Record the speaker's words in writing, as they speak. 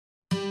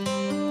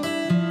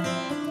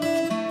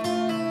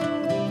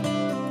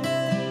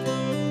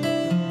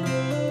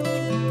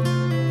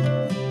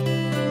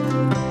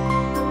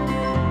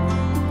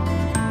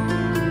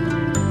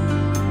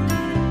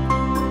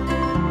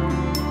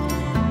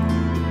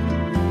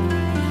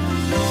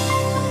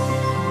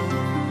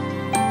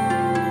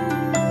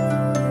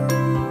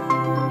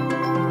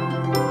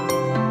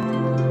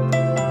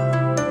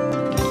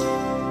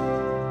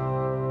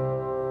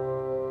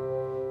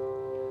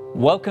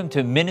Welcome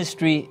to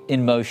Ministry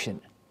in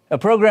Motion, a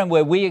program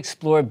where we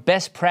explore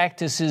best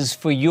practices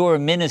for your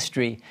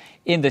ministry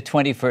in the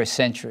 21st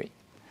century.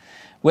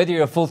 Whether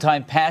you're a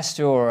full-time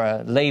pastor or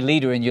a lay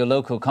leader in your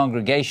local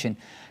congregation,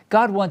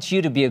 God wants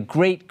you to be a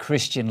great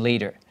Christian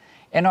leader.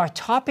 And our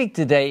topic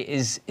today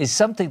is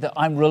something that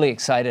I'm really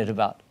excited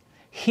about,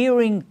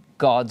 hearing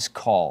God's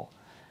call.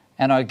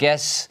 And our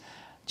guests,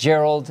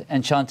 Gerald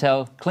and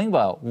Chantal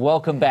Klingbeil,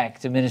 welcome back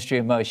to Ministry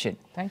in Motion.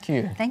 Thank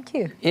you. Thank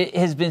you. It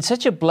has been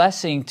such a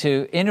blessing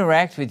to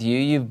interact with you.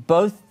 You've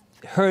both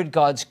heard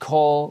God's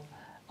call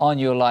on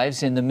your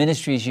lives in the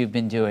ministries you've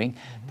been doing.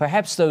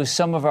 Perhaps though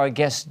some of our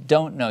guests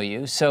don't know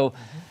you. So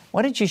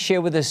why don't you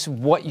share with us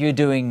what you're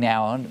doing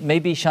now? And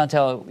maybe,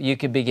 Chantal, you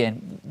could begin.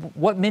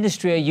 What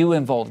ministry are you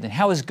involved in?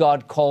 How has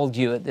God called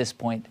you at this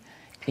point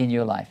in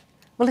your life?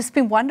 Well, it's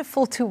been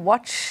wonderful to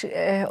watch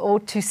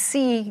or to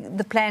see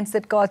the plans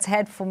that God's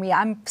had for me.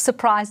 I'm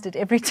surprised at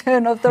every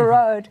turn of the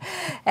road.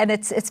 And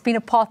it's been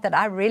a path that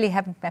I really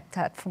haven't mapped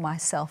out for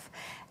myself.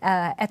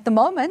 At the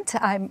moment,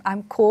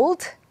 I'm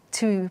called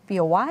to be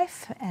a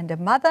wife and a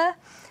mother,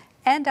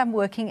 and I'm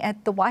working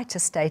at the White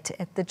Estate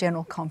at the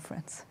General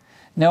Conference.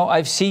 Now,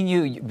 I've seen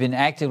you've been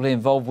actively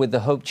involved with the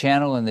Hope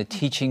Channel and the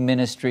teaching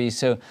ministry,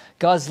 so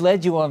God's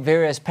led you on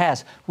various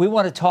paths. We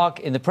want to talk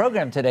in the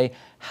program today,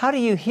 how do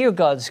you hear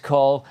God's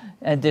call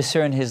and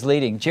discern His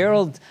leading?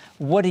 Gerald,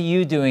 what are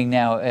you doing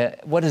now?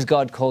 What has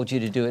God called you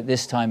to do at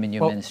this time in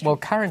your ministry? Well,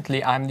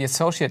 currently I'm the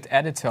associate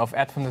editor of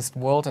Adventist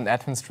World and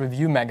Adventist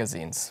Review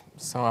magazines.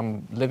 So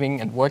I'm living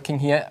and working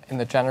here in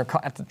the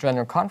at the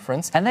General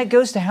Conference. And that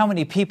goes to how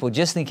many people,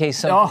 just in case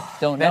some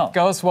don't know? That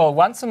goes, well,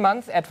 once a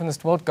month,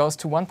 Adventist World goes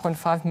to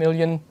 1.5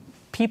 million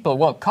people,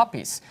 well,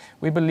 copies.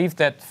 We believe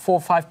that 4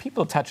 or 5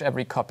 people touch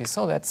every copy.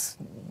 So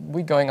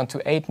we're going on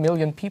to 8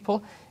 million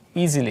people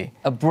easily.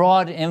 A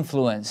broad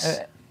influence.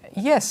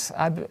 Yes,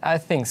 I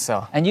think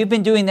so. And you've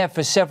been doing that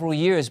for several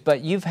years, but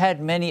you've had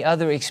many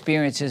other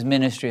experiences,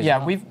 ministry as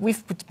well.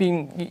 We've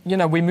been,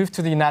 we moved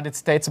to the United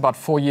States about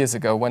 4 years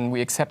ago when we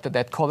accepted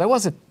that call. There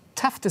was a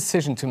tough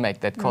decision to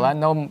make that call. I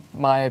know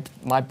my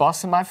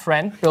boss and my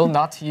friend, Bill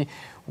Nutt, he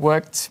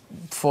worked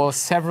for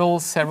several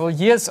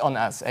years on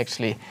us,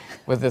 actually,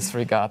 with this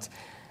regard.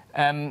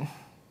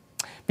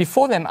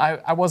 Before then,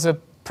 I was a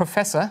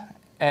professor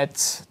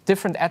at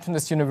different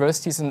Adventist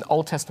universities, an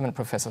Old Testament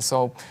professor.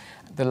 So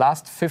the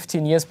last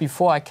 15 years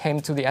before I came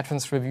to the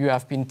Adventist Review,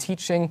 I've been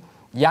teaching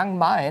young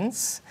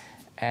minds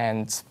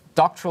and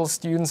doctoral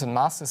students and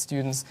master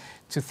students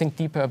to think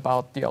deeper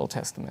about the Old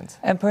Testament.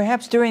 And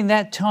perhaps during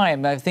that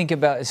time, I think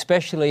about,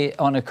 especially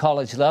on a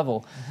college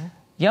level,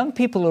 young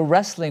people are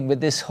wrestling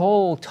with this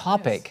whole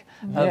topic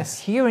of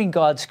hearing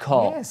God's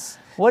call. Yes.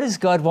 What does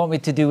God want me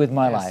to do with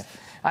my life?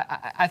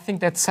 I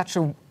think that's such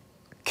a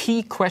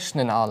key question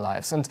in our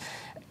lives. And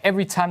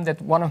every time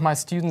that one of my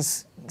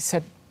students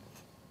said,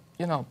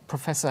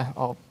 professor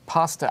or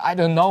pastor, I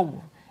don't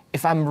know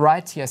if I'm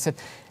right here, I said,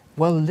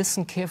 well,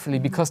 listen carefully,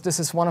 because this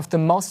is one of the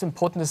most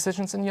important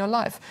decisions in your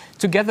life.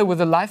 Together with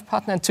a life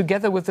partner and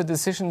together with the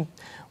decision,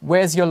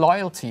 where's your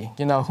loyalty?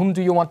 Whom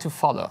do you want to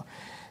follow?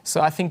 So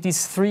I think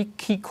these 3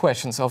 key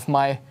questions of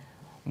my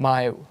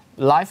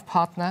life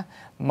partner,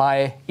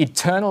 my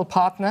eternal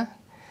partner,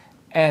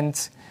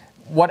 and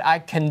what I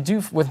can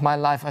do with my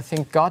life, I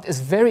think God is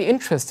very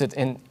interested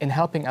in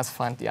helping us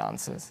find the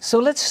answers. So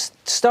let's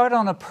start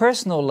on a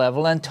personal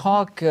level and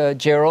talk,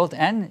 Gerald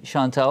and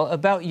Chantal,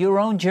 about your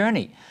own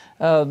journey.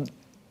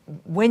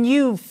 When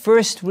you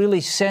first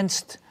really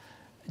sensed,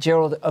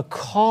 Gerald, a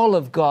call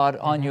of God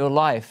on your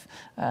life,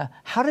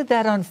 how did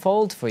that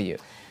unfold for you?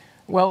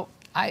 Well,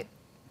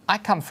 I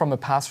come from a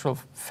pastoral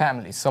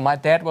family. So my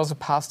dad was a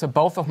pastor.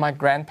 Both of my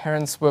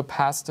grandparents were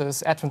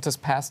pastors,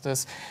 Adventist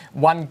pastors.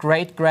 One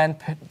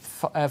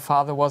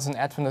great-grandfather was an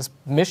Adventist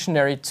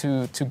missionary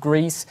to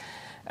Greece.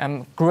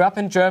 Grew up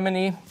in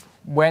Germany,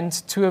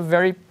 went to a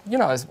very,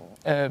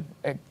 a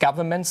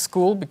government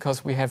school,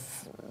 because we have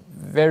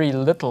very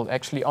little,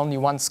 actually only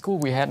one school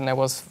we had, and I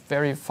was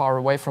very far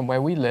away from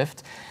where we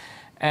lived.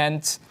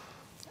 And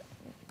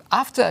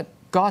after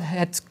God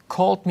had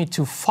called me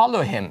to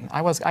follow Him,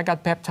 I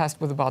got baptized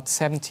with about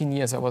 17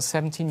 years. I was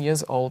 17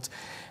 years old.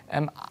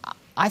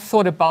 I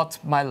thought about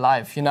my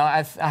life.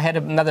 I had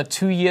another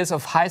 2 years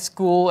of high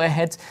school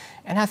ahead,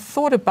 and I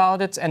thought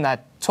about it, and I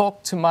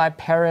talked to my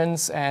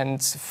parents and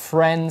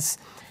friends,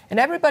 and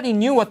everybody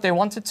knew what they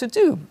wanted to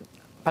do,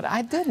 but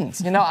I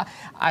didn't.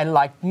 I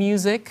liked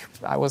music.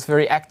 I was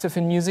very active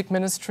in music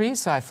ministry,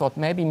 so I thought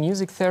maybe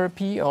music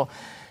therapy or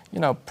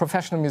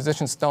professional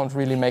musicians don't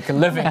really make a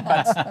living,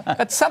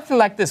 but something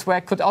like this, where I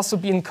could also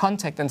be in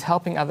contact and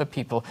helping other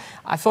people.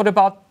 I thought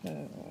about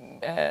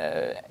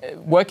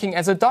working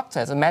as a doctor,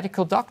 as a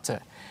medical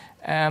doctor.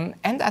 And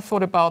I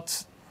thought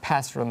about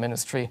pastoral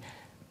ministry,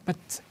 but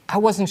I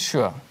wasn't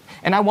sure.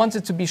 And I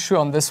wanted to be sure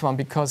on this one,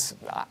 because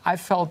I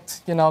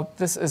felt,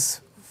 this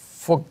is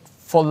for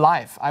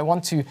life. I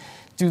want to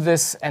do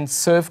this and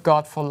serve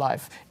God for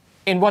life,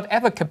 in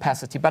whatever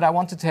capacity, but I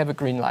wanted to have a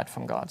green light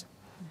from God.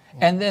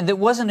 And then that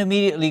wasn't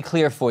immediately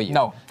clear for you.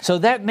 No. So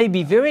that may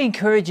be very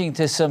encouraging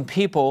to some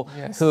people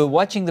Yes. who are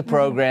watching the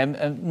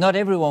program. Not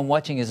everyone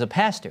watching is a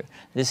pastor.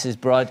 This is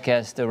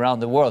broadcast around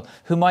the world,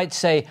 who might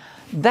say,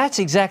 that's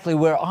exactly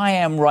where I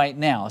am right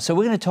now. So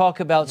we're going to talk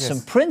about Yes.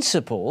 some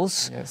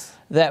principles Yes.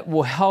 that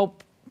will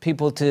help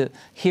people to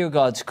hear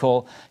God's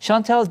call.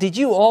 Chantal, did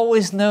you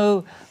always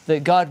know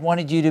that God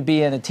wanted you to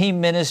be in a team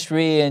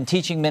ministry and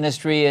teaching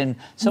ministry and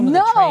some of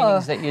the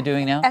trainings that you're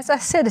doing now? As I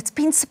said, it's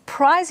been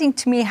surprising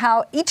to me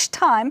how each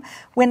time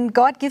when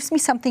God gives me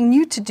something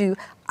new to do,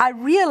 I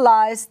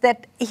realize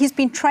that He's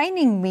been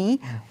training me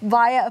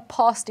via a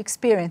past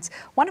experience.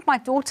 One of my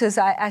daughters,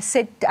 I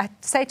say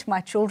to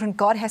my children,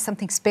 God has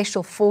something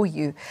special for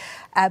you.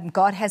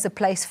 God has a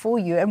place for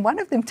you. And one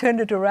of them turned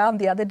it around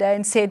the other day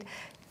and said,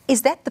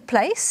 is that the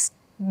place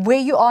where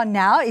you are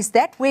now? Is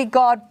that where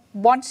God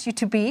wants you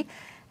to be?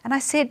 And I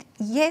said,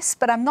 yes,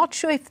 but I'm not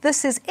sure if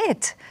this is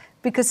it,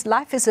 because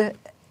life is a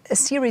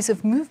series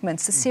of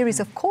movements, a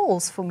series of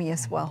calls for me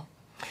as well.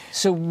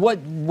 So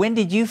when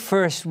did you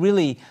first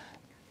really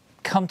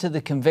come to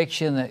the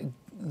conviction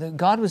that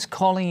God was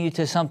calling you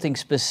to something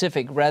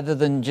specific rather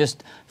than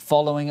just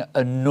following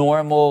a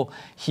normal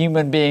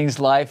human being's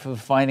life of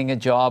finding a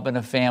job and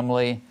a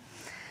family?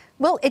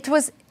 Well,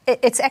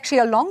 it's actually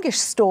a longish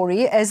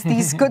story, as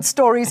these good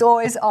stories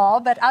always are,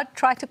 but I'll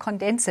try to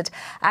condense it.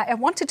 I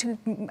wanted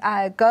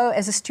to go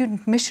as a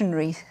student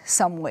missionary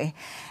somewhere.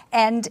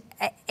 And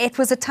it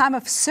was a time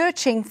of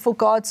searching for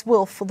God's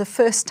will for the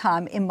first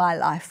time in my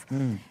life.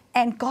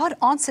 And God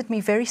answered me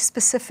very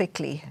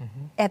specifically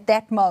at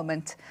that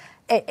moment.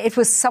 It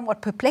was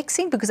somewhat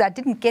perplexing because I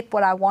didn't get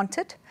what I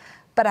wanted,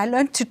 but I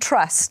learned to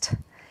trust.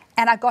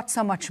 And I got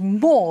so much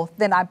more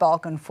than I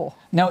bargained for.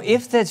 Now,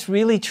 if that's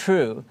really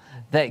true,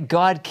 that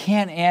God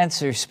can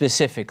answer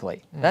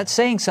specifically, that's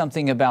saying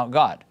something about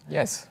God.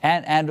 Yes.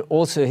 And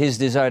also His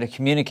desire to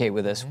communicate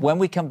with us. When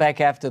we come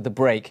back after the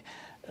break,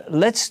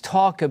 let's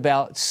talk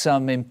about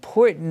some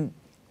important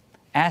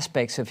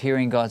aspects of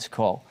hearing God's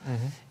call.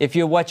 If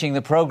you're watching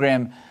the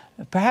program,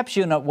 perhaps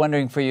you're not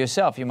wondering for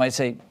yourself. You might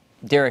say,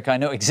 Derek, I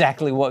know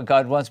exactly what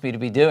God wants me to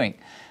be doing.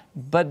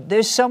 But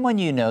there's someone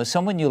you know,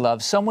 someone you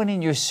love, someone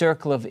in your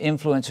circle of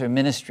influence or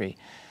ministry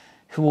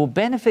who will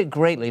benefit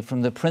greatly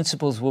from the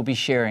principles we'll be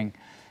sharing.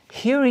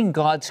 Hearing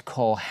God's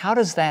call, how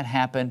does that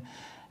happen?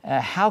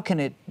 How can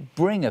it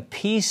bring a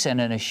peace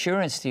and an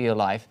assurance to your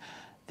life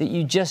that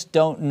you just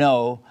don't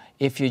know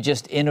if you're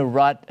just in a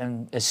rut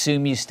and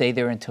assume you stay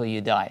there until you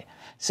die?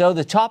 So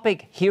the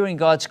topic, hearing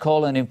God's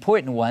call, an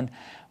important one.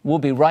 We'll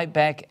be right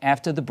back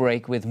after the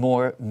break with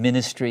more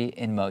Ministry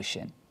in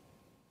Motion.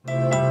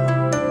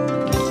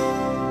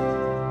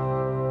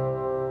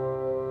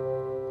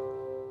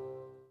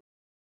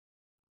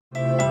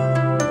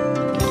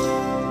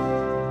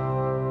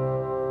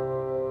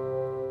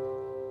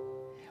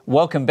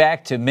 Welcome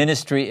back to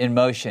Ministry in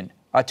Motion.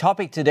 Our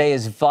topic today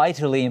is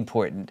vitally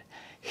important,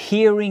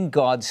 hearing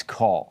God's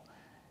call.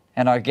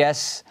 And our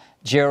guests,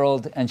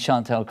 Gerald and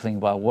Chantal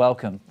Klingbeil,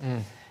 welcome.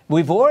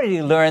 We've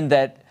already learned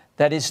that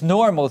it's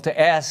normal to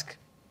ask,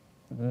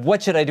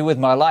 what should I do with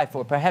my life?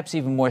 Or perhaps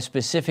even more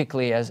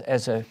specifically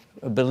as a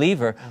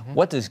believer,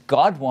 what does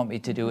God want me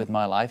to do with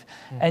my life?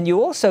 And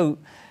you also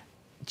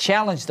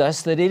challenged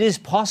us that it is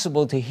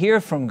possible to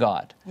hear from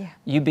God. Yeah.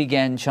 You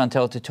began,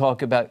 Chantal, to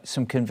talk about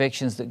some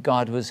convictions that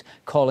God was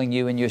calling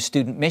you in your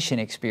student mission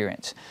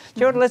experience.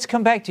 Gerald, let's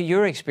come back to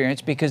your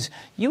experience because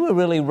you were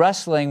really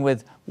wrestling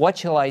with what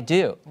shall I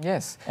do?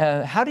 Yes.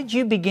 How did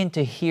you begin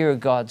to hear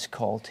God's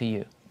call to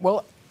you?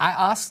 Well, I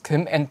asked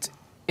him, and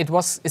it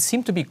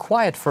seemed to be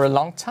quiet for a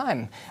long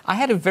time. I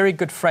had a very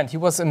good friend. He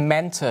was a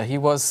mentor. He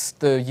was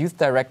the youth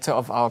director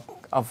of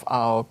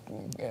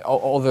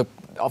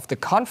the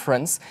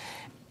conference.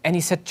 And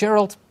he said,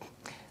 Gerald,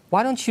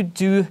 why don't you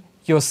do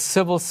your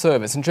civil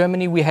service? In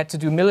Germany, we had to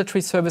do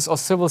military service or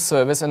civil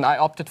service, and I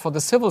opted for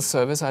the civil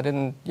service. I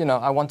didn't,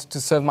 I wanted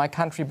to serve my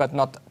country, but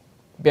not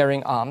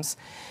bearing arms.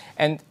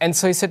 And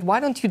so he said, why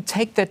don't you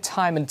take that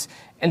time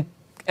and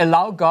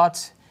allow God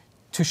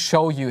to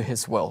show you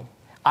His will?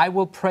 I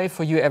will pray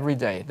for you every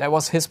day. That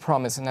was his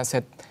promise. And I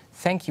said,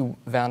 thank you,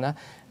 Werner.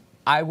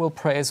 I will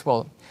pray as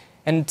well.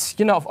 And,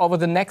 over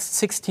the next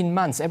 16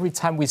 months, every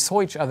time we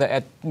saw each other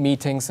at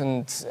meetings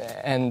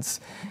and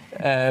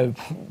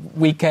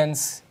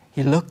weekends,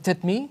 he looked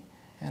at me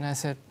and I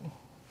said,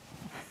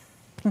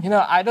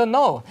 I don't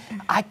know.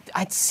 I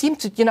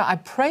seemed to, I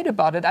prayed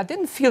about it. I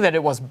didn't feel that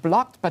it was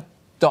blocked, but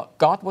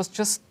God was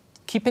just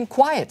keeping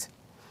quiet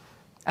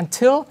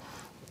until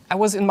I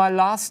was in my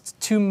last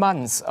 2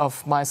 months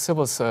of my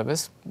civil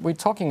service. We're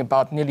talking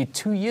about nearly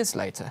 2 years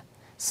later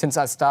since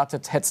I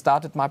had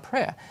started my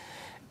prayer.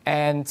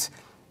 And,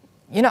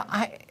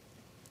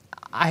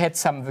 I had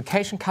some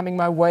vacation coming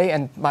my way,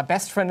 and my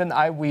best friend and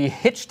I, we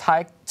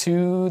hitchhiked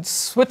to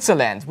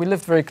Switzerland. We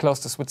lived very close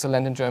to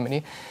Switzerland in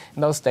Germany.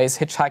 In those days,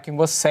 hitchhiking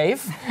was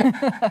safe.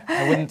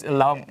 I wouldn't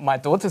allow my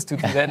daughters to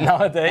do that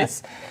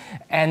nowadays.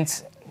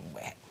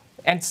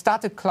 And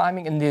started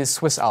climbing in the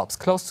Swiss Alps,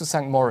 close to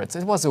St. Moritz.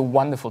 It was a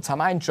wonderful time.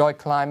 I enjoy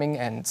climbing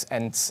and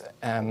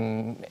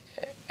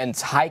and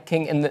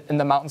hiking in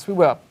the mountains. We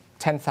were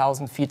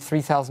 10,000 feet,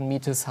 3,000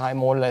 meters high,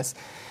 more or less.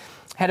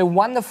 Had a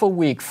wonderful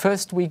week.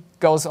 First week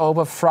goes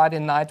over Friday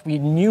night. We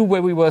knew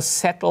where we were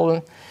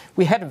settled.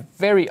 We had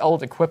very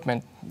old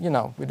equipment. You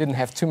know, we didn't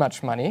have too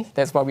much money.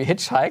 That's why we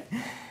hitchhiked.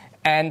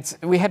 And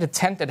we had a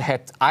tent that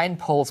had iron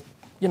poles,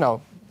 you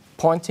know,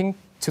 pointing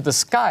to the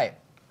sky.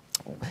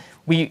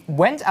 We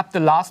went up the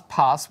last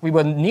pass. We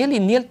were nearly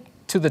near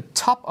to the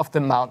top of the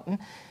mountain.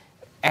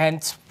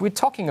 And we're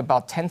talking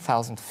about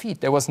 10,000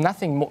 feet. There was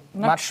nothing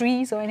much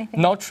trees or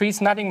anything? No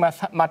trees, nothing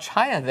much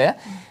higher there.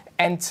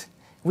 And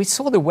we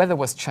saw the weather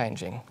was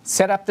changing.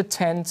 Set up the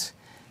tent,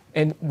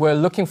 and we're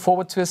looking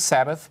forward to a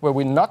Sabbath where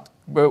we're not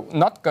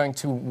going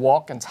to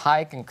walk and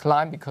hike and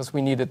climb because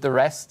we needed the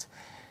rest.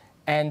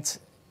 And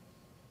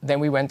then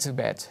we went to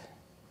bed.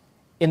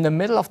 In the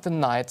middle of the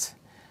night,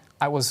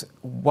 I was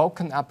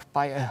woken up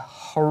by a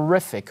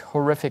horrific,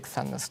 horrific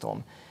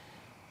thunderstorm.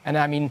 And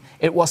I mean,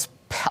 it was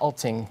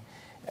pelting.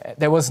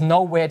 There was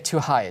nowhere to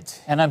hide.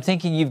 And I'm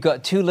thinking you've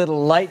got two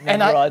little lightning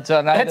rods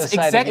on either side of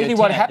your tent. That's exactly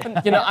what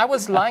happened. You know, I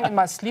was lying in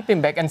my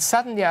sleeping bag, and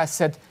suddenly I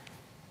said,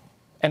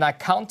 and I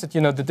counted,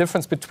 you know, the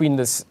difference between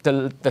the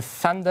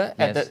thunder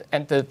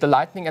and the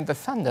lightning and the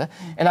thunder,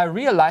 and I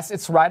realized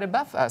it's right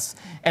above us.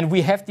 And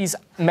we have these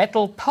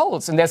metal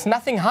poles, and there's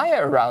nothing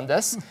higher around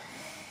us.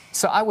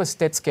 So I was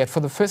dead scared.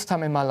 For the first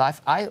time in my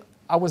life, I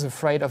was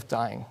afraid of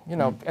dying. You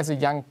know, as a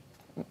young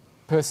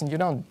person, you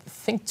don't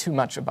think too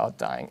much about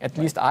dying. At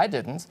least I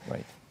didn't.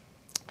 Right.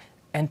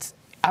 And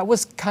I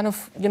was kind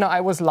of, you know,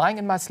 I was lying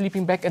in my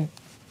sleeping bag and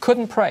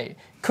couldn't pray,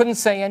 couldn't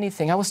say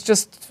anything. I was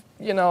just,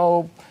 you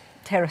know...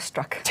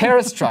 Terror-struck.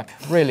 Terror-struck,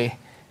 really.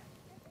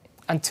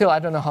 Until I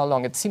don't know how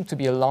long. It seemed to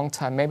be a long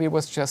time. Maybe it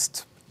was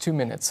just 2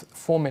 minutes,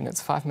 4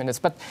 minutes, 5 minutes.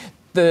 But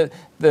the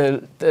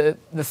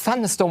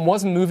thunderstorm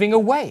wasn't moving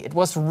away. It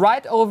was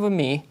right over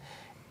me.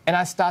 And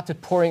I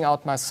started pouring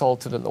out my soul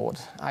to the Lord.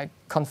 I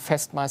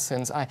confessed my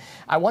sins.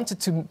 I wanted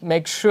to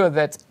make sure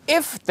that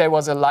if there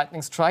was a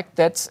lightning strike,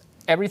 that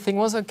everything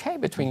was okay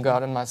between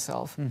God and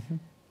myself. Mm-hmm.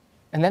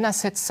 And then I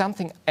said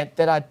something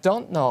that I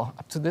don't know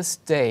up to this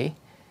day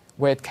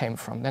where it came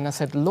from. Then I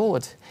said,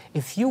 Lord,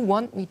 if you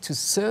want me to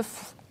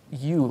serve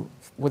you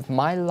with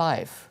my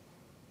life,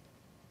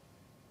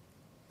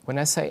 when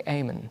I say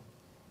amen,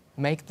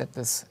 make that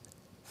this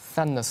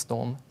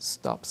thunderstorm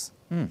stops.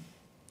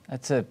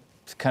 That's a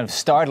kind of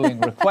startling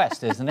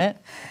request, isn't it?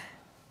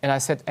 And I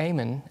said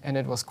amen, and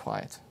it was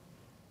quiet.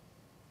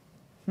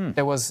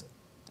 There was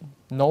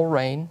no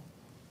rain.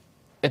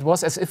 It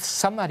was as if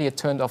somebody had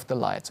turned off the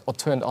light or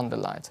turned on the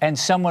light. And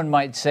someone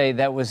might say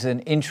that was an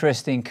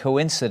interesting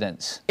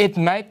coincidence. It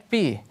might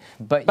be.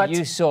 But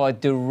you saw a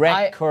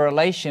direct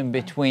correlation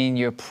between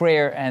your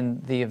prayer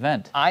and the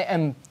event. I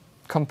am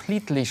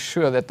completely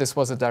sure that this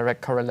was a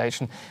direct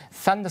correlation.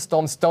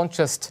 Thunderstorms don't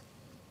just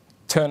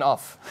turn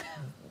off.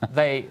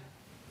 They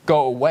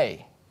go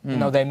away. You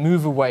know, they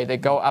move away. They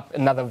go up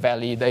another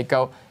valley. They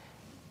go...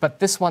 But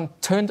this one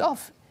turned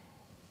off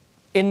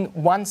in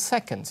 1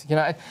 second. You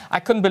know, I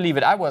couldn't believe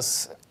it. I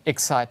was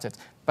excited,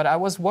 but I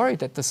was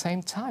worried at the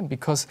same time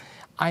because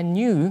I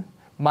knew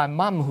my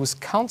mom, whose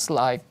counsel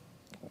I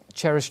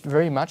cherished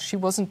very much, she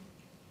wasn't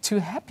too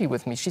happy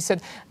with me. She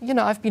said, you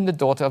know, I've been the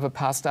daughter of a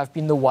pastor. I've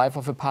been the wife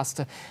of a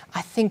pastor.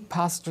 I think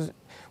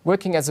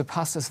working as a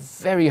pastor is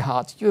very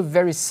hard. You're a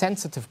very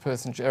sensitive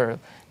person,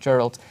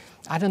 Gerald.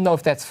 I don't know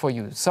if that's for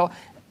you. So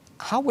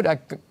how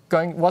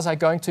was I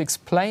going to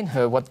explain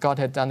her what God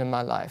had done in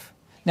my life?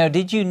 Now,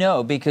 did you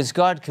know, because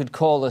God could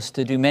call us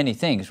to do many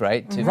things,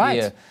 right? To be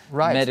a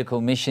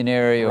medical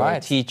missionary or a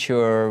teacher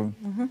or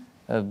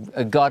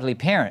a godly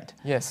parent.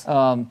 Yes.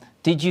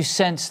 Did you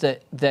sense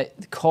that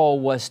that call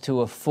was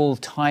to a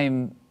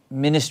full-time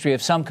ministry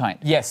of some kind?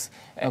 Yes.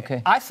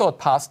 Okay. I thought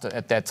pastor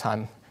at that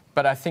time,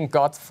 but I think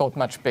God thought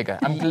much bigger.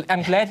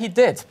 I'm glad he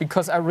did,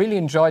 because I really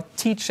enjoyed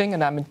teaching,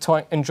 and I'm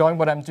enjoying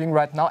what I'm doing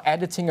right now,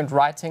 editing and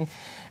writing.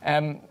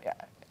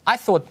 I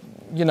thought,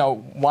 you know,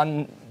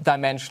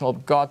 one-dimensional.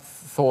 God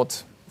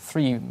thought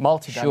three,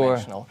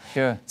 multi-dimensional.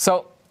 Sure.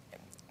 So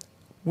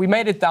we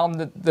made it down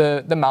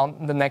the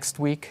mountain the next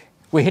week.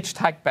 We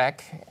hitchhiked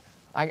back.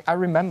 I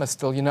remember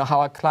still, you know,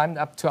 how I climbed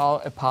up to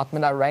our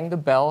apartment. I rang the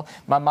bell.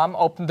 My mom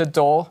opened the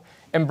door,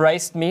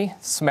 embraced me,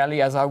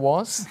 smelly as I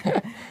was.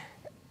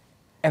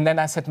 And then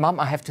I said, Mom,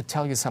 I have to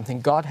tell you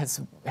something. God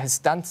has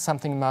done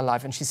something in my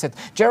life. And she said,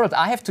 Gerald,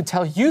 I have to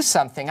tell you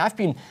something. I've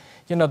been,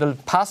 you know, the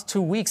past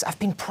 2 weeks, I've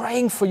been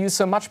praying for you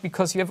so much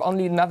because you have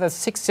only another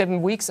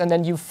 6-7 weeks and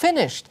then you've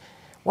finished.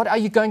 What are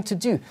you going to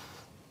do?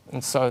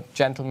 And so,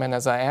 gentleman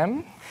as I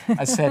am,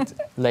 I said,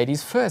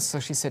 ladies first. So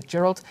she said,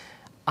 Gerald,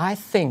 I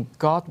think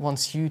God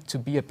wants you to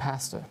be a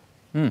pastor.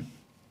 And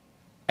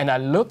I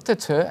looked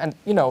at her and,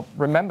 you know,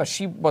 remember,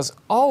 she was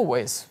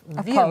always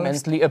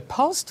vehemently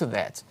opposed to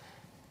that.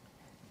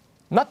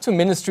 Not to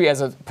ministry as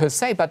a per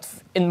se, but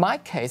in my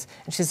case.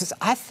 And she says,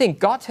 I think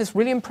God has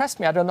really impressed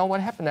me. I don't know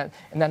what happened.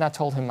 And then I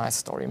told him my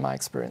story, my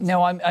experience.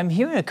 Now, I'm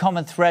hearing a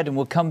common thread, and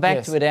we'll come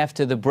back to it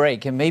after the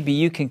break. And maybe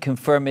you can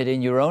confirm it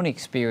in your own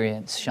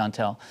experience,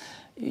 Chantal.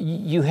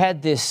 You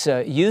had this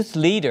youth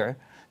leader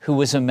who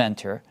was a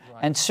mentor,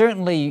 and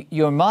certainly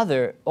your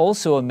mother,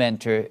 also a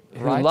mentor,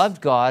 who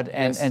loved God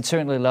and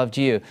certainly loved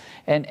you.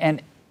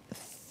 And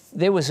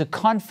there was a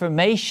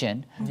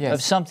confirmation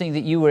of something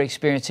that you were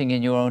experiencing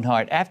in your own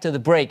heart. After the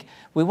break,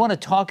 we want to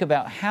talk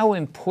about how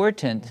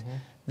important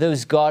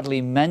those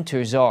godly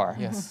mentors are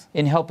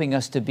in helping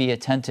us to be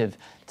attentive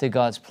to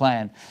God's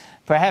plan.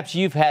 Perhaps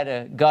you've had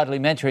a godly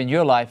mentor in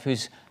your life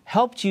who's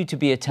helped you to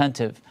be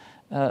attentive,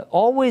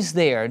 always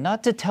there,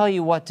 not to tell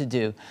you what to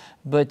do,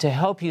 but to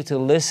help you to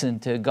listen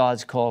to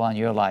God's call on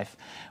your life.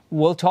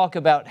 We'll talk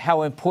about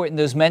how important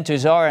those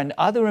mentors are and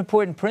other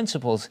important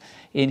principles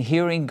in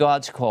hearing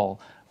God's call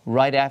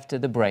right after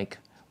the break.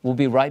 We'll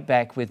be right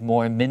back with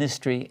more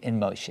Ministry in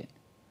Motion.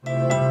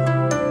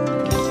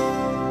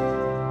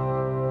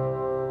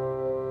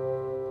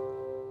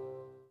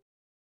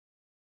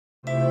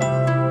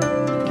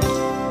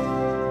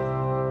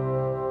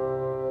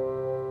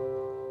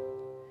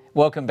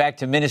 Welcome back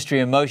to Ministry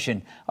in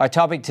Motion. Our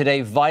topic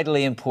today,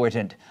 vitally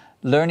important,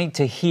 learning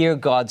to hear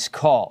God's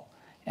call.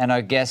 And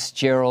our guests,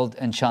 Gerald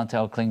and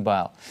Chantal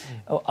Klingbeil.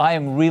 I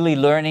am really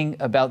learning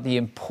about the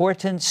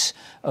importance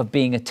of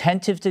being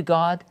attentive to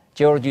God.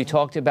 Gerald, you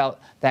talked about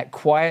that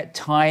quiet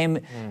time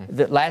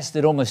that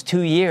lasted almost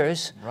 2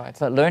 years,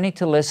 but learning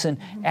to listen,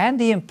 and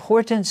the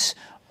importance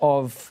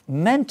of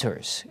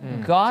mentors,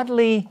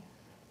 godly,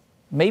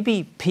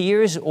 maybe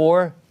peers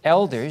or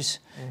elders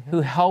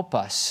who help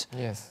us.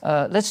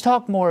 Let's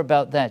talk more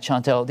about that,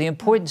 Chantal, the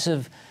importance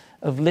of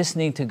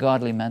listening to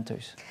godly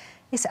mentors.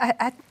 Yes,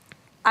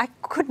 I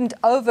couldn't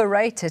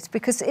overrate it,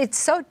 because it's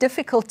so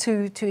difficult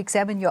to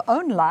examine your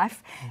own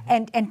life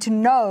and to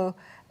know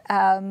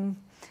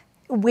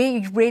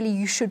where really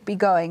you should be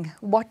going,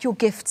 what your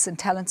gifts and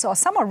talents are.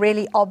 Some are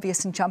really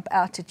obvious and jump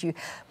out at you.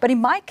 But in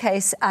my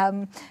case,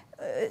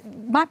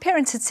 my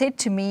parents had said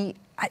to me,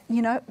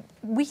 you know,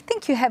 we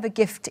think you have a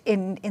gift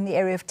in the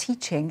area of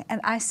teaching. And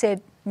I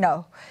said,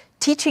 no,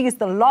 teaching is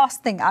the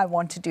last thing I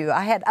want to do.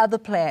 I had other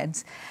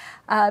plans.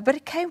 But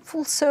it came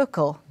full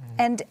circle,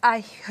 and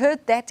I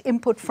heard that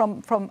input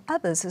from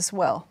others as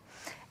well.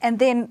 And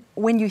then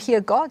when you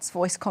hear God's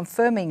voice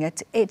confirming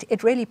it,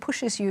 it really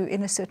pushes you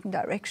in a certain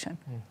direction.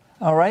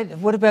 All right.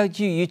 What about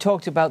you? You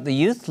talked about the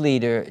youth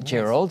leader,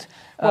 Gerald.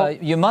 Well,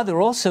 your mother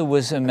also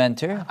was a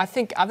mentor. I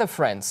think other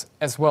friends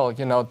as well,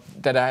 you know,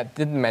 that I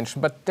didn't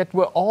mention, but that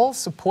were all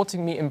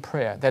supporting me in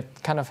prayer, that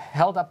kind of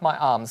held up my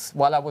arms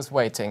while I was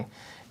waiting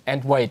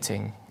and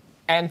waiting.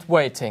 And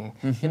waiting,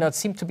 you know, it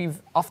seemed to be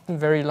often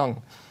very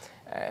long.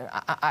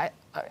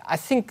 I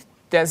think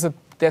there's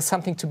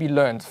something to be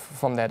learned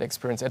from that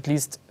experience. At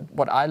least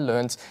what I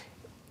learned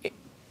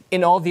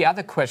in all the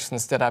other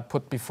questions that I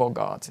put before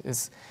God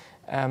is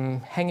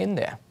hang in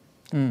there,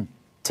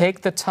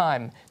 take the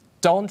time,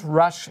 don't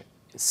rush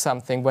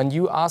something. When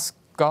you ask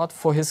God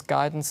for His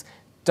guidance,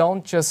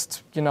 don't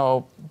just, you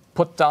know,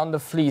 put down the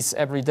fleece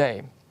every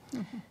day.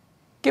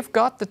 Give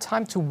God the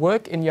time to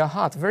work in your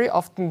heart. Very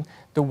often,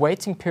 the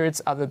waiting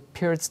periods are the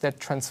periods that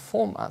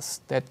transform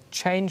us, that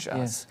change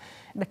us.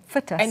 That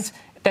fit us. And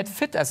that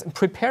fit us and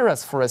prepare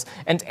us for us.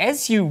 And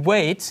as you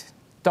wait,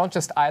 don't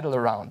just idle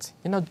around.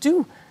 You know,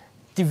 do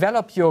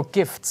develop your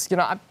gifts. You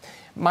know,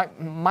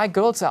 my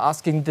girls are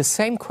asking the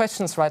same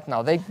questions right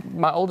now.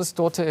 My oldest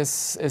daughter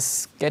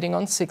is getting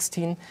on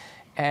 16,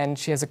 and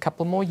she has a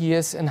couple more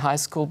years in high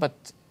school. But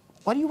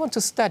what do you want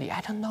to study?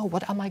 I don't know.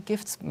 What are my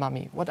gifts,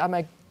 Mommy? What are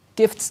my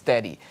gifts,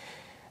 Daddy?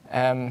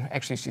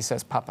 Actually, she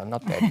says Papa,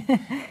 not Daddy.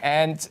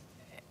 and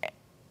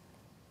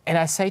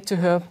I say to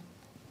her,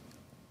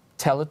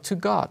 tell it to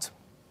God.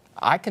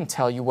 I can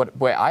tell you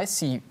where I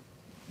see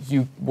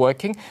you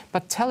working,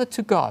 but tell it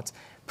to God.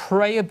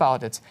 Pray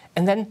about it,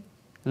 and then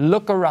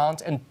look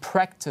around and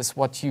practice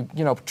what you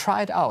know,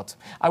 try it out.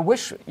 I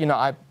wish, you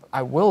know,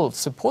 I will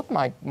support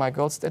my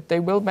girls that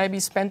they will maybe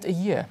spend a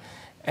year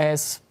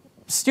as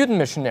student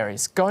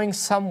missionaries, going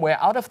somewhere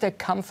out of their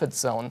comfort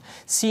zone,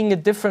 seeing a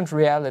different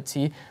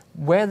reality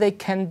where they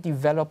can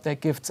develop their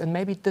gifts and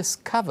maybe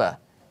discover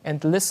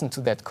and listen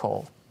to that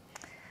call.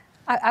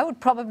 I would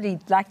probably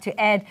like to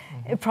add,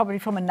 probably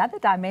from another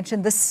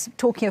dimension, this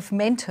talking of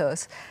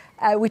mentors,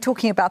 we're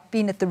talking about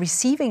being at the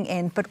receiving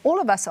end, but all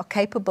of us are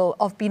capable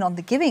of being on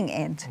the giving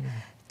end.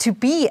 To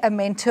be a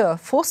mentor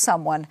for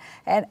someone.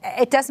 And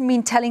it doesn't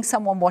mean telling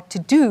someone what to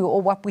do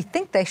or what we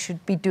think they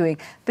should be doing,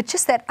 but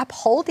just that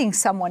upholding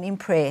someone in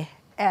prayer,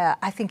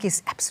 I think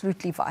is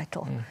absolutely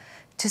vital.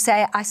 To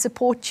say, I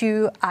support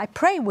you, I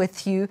pray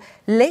with you,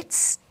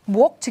 let's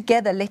walk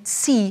together, let's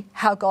see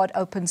how God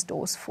opens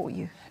doors for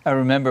you. I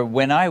remember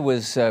when I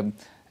was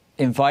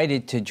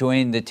invited to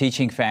join the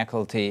teaching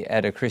faculty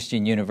at a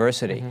Christian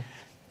university,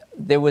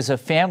 there was a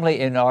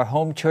family in our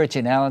home church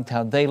in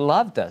Allentown. They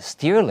loved us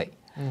dearly.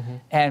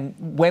 And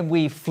when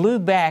we flew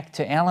back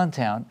to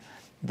Allentown,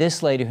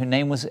 this lady, her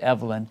name was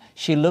Evelyn,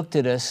 she looked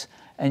at us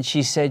and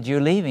she said, "You're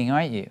leaving,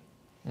 aren't you?"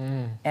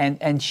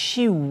 And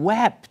she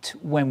wept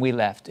when we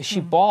left.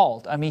 She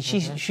bawled. I mean,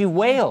 she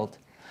wailed.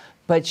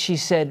 But she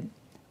said,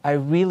 I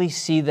really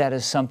see that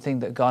as something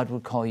that God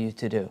would call you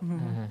to do.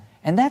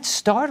 And that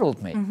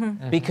startled me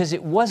because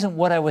it wasn't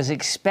what I was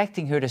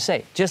expecting her to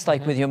say, just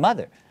like with your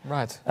mother.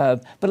 Right.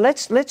 But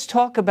let's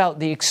talk about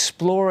the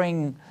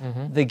exploring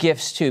the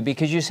gifts too,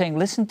 because you're saying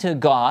listen to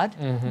God,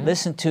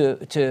 listen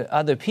to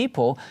other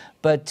people,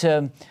 but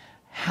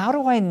how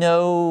do I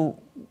know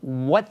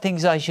what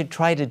things I should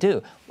try to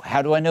do?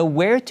 How do I know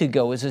where to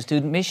go as a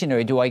student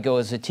missionary? Do I go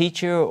as a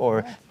teacher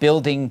or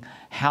building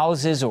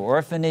houses or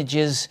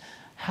orphanages?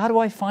 How do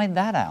I find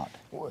that out?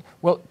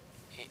 Well,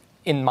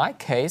 in my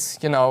case,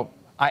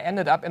 I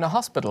ended up in a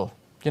hospital.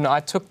 I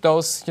took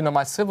those,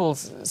 my civil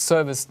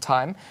service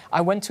time.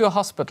 I went to a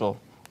hospital.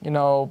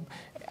 I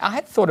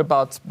had thought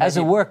about... As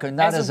a worker,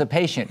 not as a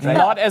patient, right?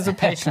 Not as a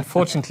patient,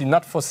 fortunately,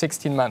 not for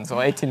 16 months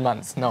or 18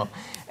 months, no.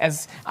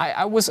 As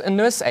I was a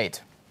nurse aide.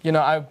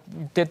 I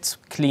did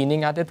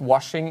cleaning, I did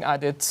washing, I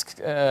did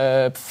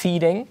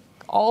feeding,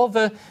 all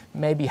the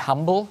maybe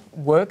humble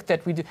work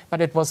that we did, but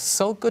it was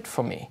so good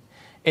for me.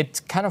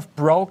 It kind of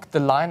broke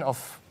the line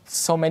of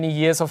so many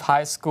years of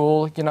high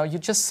school. You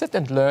just sit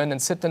and learn,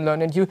 and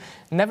you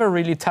never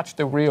really touch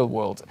the real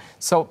world.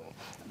 So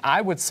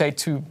I would say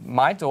to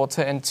my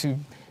daughter and to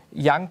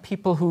young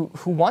people who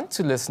want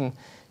to listen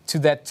to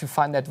that, to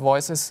find that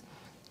voices,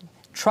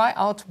 try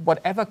out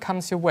whatever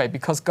comes your way,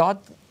 because God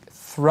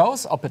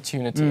throws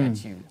opportunity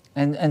at you.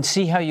 And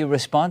see how you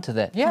respond to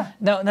that. Yeah.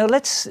 Now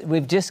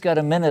we've just got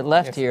a minute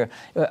left here.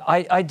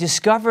 I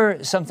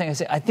discover something. I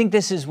say, I think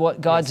this is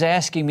what God's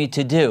asking me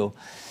to do.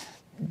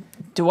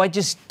 Do I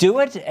just do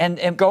it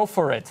and go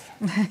for it?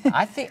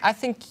 I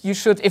think you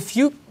should. If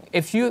you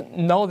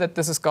know that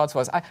this is God's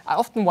voice, I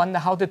often wonder,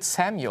 how did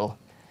Samuel,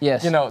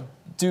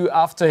 do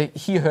after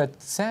he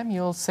heard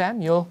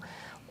Samuel,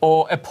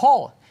 or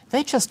Paul?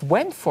 They just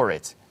went for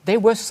it. They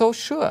were so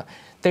sure.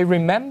 They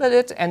remembered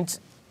it, and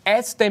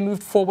as they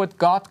moved forward,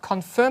 God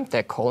confirmed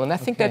their call. And I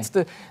think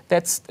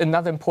that's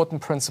another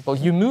important principle.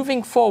 You're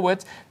moving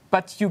forward,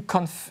 but your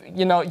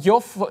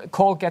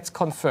call gets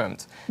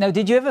confirmed. Now,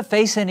 did you ever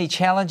face any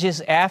challenges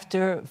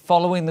after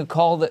following the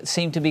call that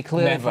seemed to be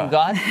clearly from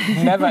God?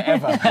 Never,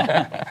 ever.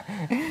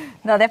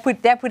 No, that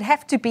would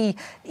have to be,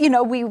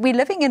 we're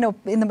living in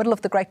the middle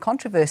of the great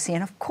controversy,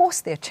 and of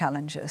course there are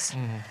challenges.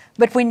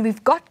 But when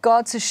we've got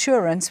God's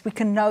assurance, we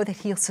can know that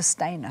He'll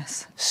sustain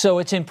us. So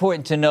it's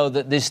important to know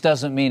that this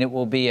doesn't mean it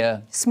will be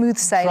a smooth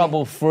sailing,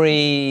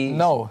 trouble-free,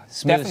 smooth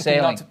sailing.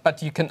 Definitely not.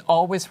 But you can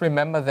always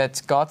remember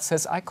that God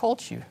says, "I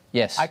called you."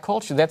 Yes, I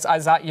called you. That's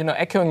Isaiah,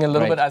 echoing a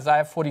little bit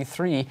Isaiah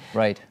 43.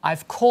 Right.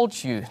 I've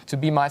called you to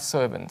be my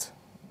servant.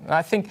 And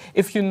I think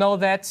if you know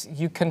that,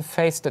 you can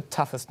face the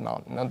toughest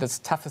mountain and the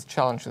toughest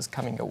challenges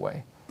coming your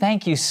way.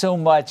 Thank you so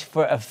much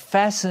for a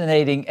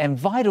fascinating and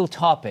vital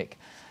topic,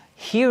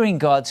 hearing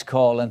God's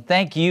call, and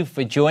thank you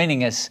for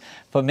joining us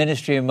for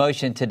Ministry in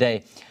Motion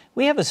today.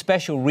 We have a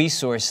special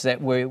resource that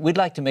we'd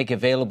like to make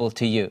available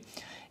to you.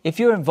 If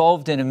you're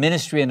involved in a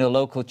ministry in a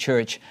local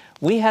church,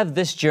 we have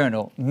this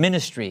journal,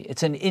 Ministry.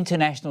 It's an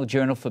international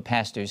journal for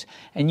pastors,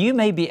 and you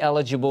may be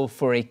eligible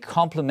for a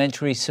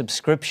complimentary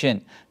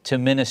subscription to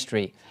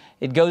Ministry.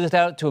 It goes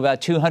out to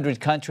about 200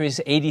 countries,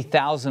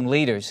 80,000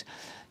 leaders.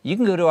 You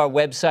can go to our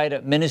website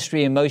at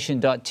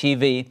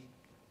ministryinmotion.tv,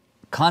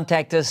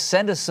 contact us,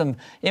 send us some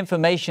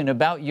information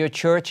about your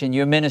church and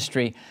your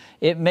ministry.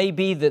 It may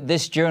be that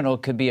this journal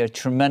could be a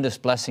tremendous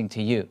blessing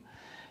to you.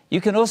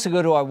 You can also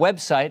go to our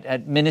website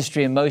at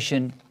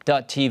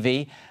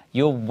ministryinmotion.tv.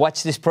 You'll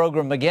watch this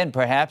program again,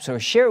 perhaps, or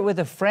share it with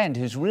a friend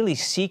who's really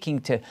seeking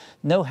to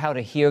know how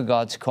to hear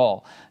God's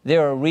call.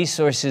 There are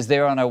resources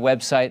there on our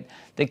website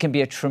that can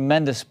be a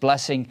tremendous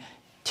blessing,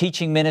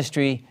 teaching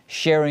ministry,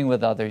 sharing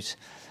with others.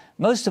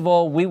 Most of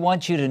all, we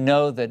want you to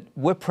know that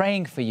we're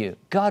praying for you.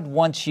 God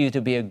wants you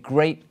to be a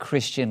great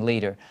Christian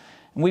leader.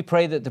 And we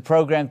pray that the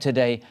program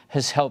today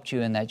has helped you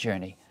in that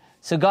journey.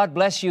 So God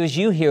bless you as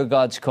you hear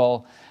God's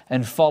call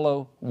and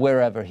follow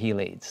wherever He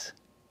leads.